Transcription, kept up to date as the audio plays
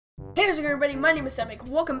Hey, how's it going, everybody? My name is Semic.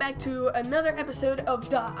 Welcome back to another episode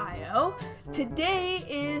of .io. Today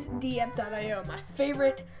is DF.io, my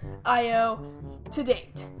favorite IO to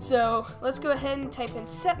date. So let's go ahead and type in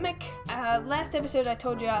Semic. Last episode I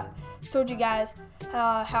told you guys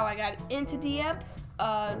how I got into DF.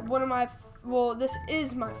 This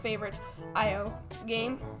is my favorite IO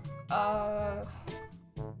game. Yeah.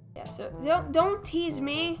 So don't tease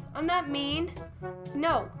me. I'm not mean.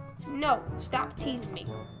 No, stop teasing me.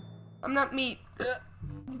 I'm not mean,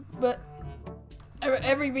 but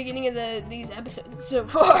every beginning of these episodes so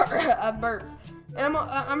far, I burped, and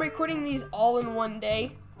I'm recording these all in one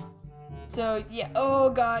day. So yeah. Oh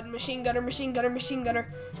God, machine gunner.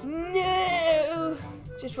 No!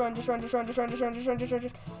 Just run.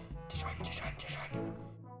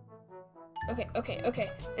 Okay.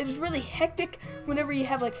 It is really hectic whenever you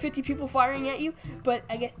have like 50 people firing at you, but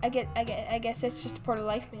I guess that's just a part of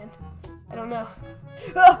life, man. I don't know.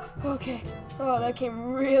 Oh, okay. Oh, that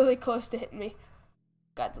came really close to hitting me.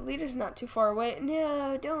 God, the leader's not too far away.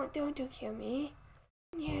 No, don't kill me.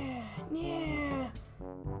 Yeah.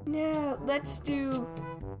 No, let's do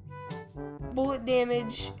bullet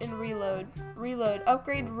damage and reload.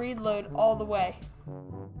 Upgrade, reload all the way.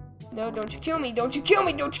 No, don't you kill me.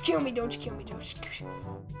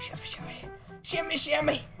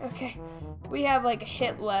 Shimmy. Okay. We have like a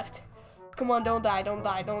hit left. Come on, don't die.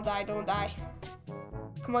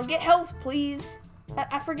 Come on, get health, please.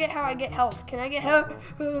 I forget how I get health. Can I get health?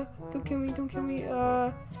 Don't kill me.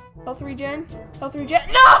 Health regen. No!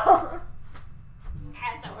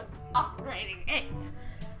 As I was upgrading it.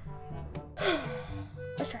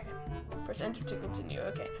 Let's try again. Press enter to continue.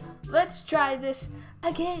 Okay. Let's try this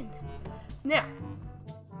again. Now,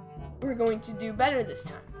 we're going to do better this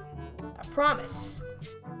time. I promise.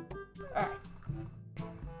 Alright.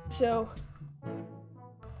 So,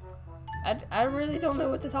 I really don't know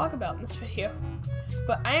what to talk about in this video,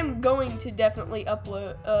 but I am going to definitely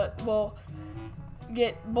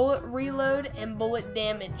get bullet reload and bullet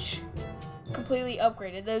damage completely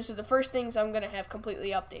upgraded. Those are the first things I'm going to have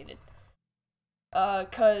completely updated,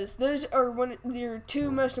 because those are your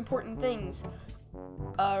two most important things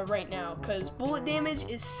right now, because bullet damage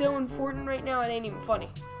is so important right now, it ain't even funny.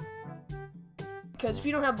 Because if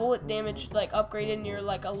you don't have bullet damage like upgraded and you're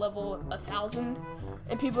like a level 1000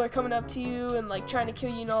 and people are coming up to you and like trying to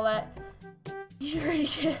kill you and all that, you're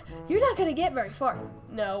not gonna get very far.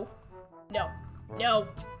 No.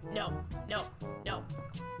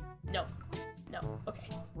 Okay.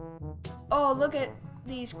 Oh, look at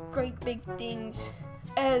these great big things.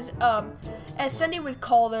 As Sunday would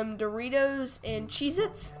call them, Doritos and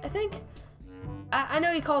Cheez-Its, I think. I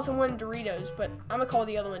know he calls them one Doritos, but I'm gonna call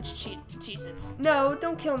the other ones Cheez-Its. No,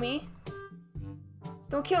 don't kill me.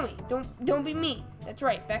 Don't kill me. Don't be mean. That's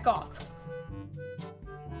right. Back off.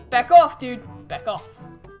 Back off, dude. Back off.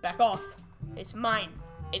 It's mine.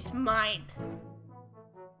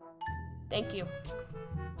 Thank you.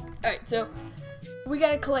 All right, so we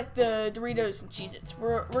gotta collect the Doritos and Cheez-Its.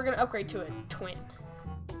 We're gonna upgrade to a twin.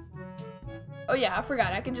 Oh yeah, I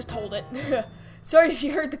forgot. I can just hold it. Sorry if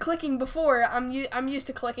you heard the clicking before. I'm used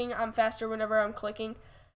to clicking. I'm faster whenever I'm clicking,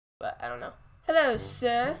 but I don't know. Hello,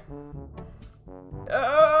 sir.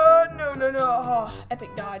 Oh, no. Oh,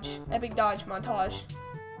 epic dodge montage.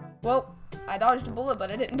 Well, I dodged a bullet, but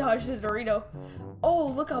I didn't dodge the Dorito. Oh,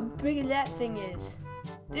 look how big that thing is.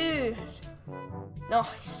 Dude.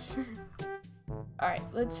 Nice. Alright,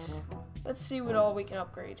 let's see what all we can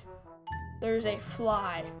upgrade. There's a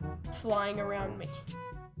fly flying around me.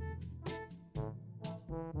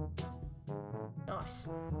 Nice.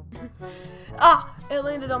 Ah! It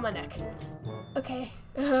landed on my neck. Okay.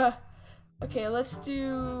 Okay, let's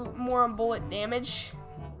do more on bullet damage.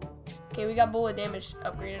 Okay, we got bullet damage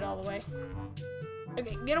upgraded all the way.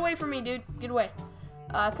 Okay, get away from me, dude. Get away.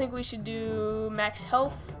 I think we should do max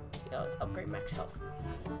health. Yeah, let's upgrade max health.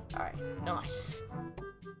 Alright, nice.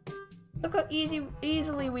 Look how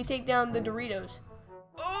easily we take down the Doritos.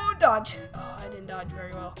 Oh, dodge. Oh, I didn't dodge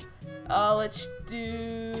very well. Let's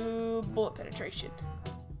do bullet penetration.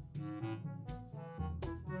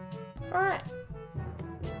 Alright.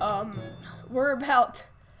 We're about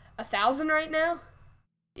 1,000 right now.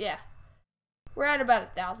 Yeah. We're at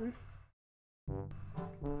about 1,000.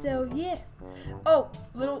 So, yeah. Oh,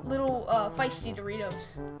 little feisty Doritos.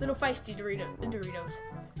 Doritos.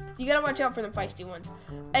 You gotta watch out for them feisty ones.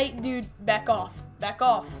 Hey, dude, back off. Back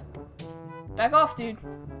off, dude.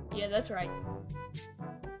 Yeah, that's right.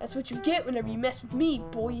 That's what you get whenever you mess with me,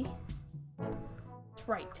 boy. That's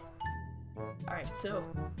right. Alright, so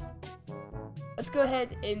let's go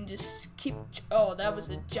ahead and just keep... Oh, that was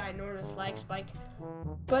a ginormous lag spike.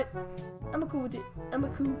 But I'm cool with it. I'm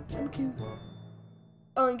cool.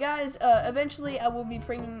 Oh, and guys, eventually I will be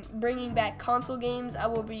bringing back console games. I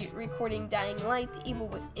will be recording Dying Light, The Evil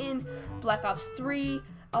Within, Black Ops 3.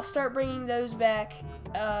 I'll start bringing those back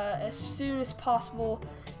as soon as possible,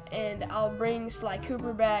 and I'll bring Sly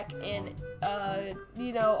Cooper back, and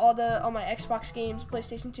you know, all my Xbox games,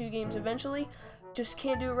 PlayStation 2 games eventually. Just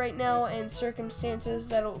can't do it right now, and circumstances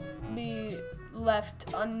that'll be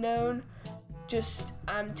left unknown. Just,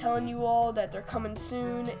 I'm telling you all that they're coming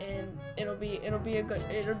soon, and it'll be a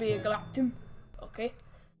Galactum. Okay,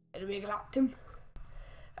 it'll be a Galactum.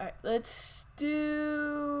 All right, let's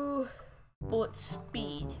do bullet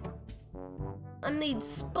speed. I need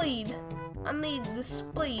speed. I need the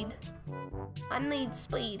speed. I need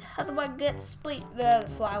speed. How do I get speed? The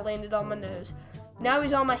fly landed on my nose. Now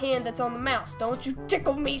he's on my hand that's on the mouse. Don't you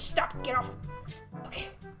tickle me. Stop. Get off. Okay.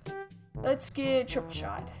 Let's get triple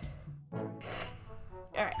shot.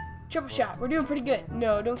 Alright. Triple shot. We're doing pretty good.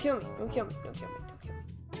 No, don't kill me. Don't kill me. Don't kill me. Don't kill me.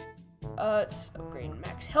 Let's upgrade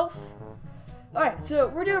max health. Alright, so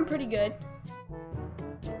we're doing pretty good.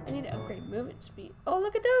 I need to upgrade movement speed. Oh,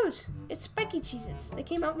 look at those. It's spiky Cheez-Its. They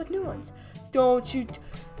came out with new ones. Don't you...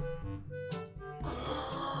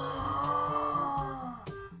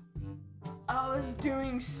 I was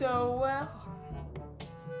doing so well.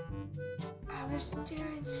 I was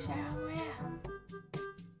doing so well.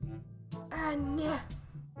 Oh no.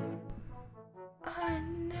 Oh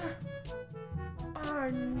no. Oh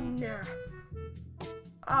no.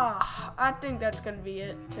 I think that's gonna be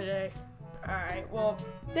it today. Alright, well,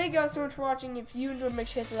 thank you guys so much for watching. If you enjoyed, make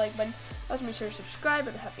sure to hit the like button. Also, make sure to subscribe.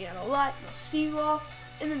 It'll help me out a lot. And I'll see you all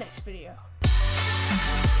in the next video.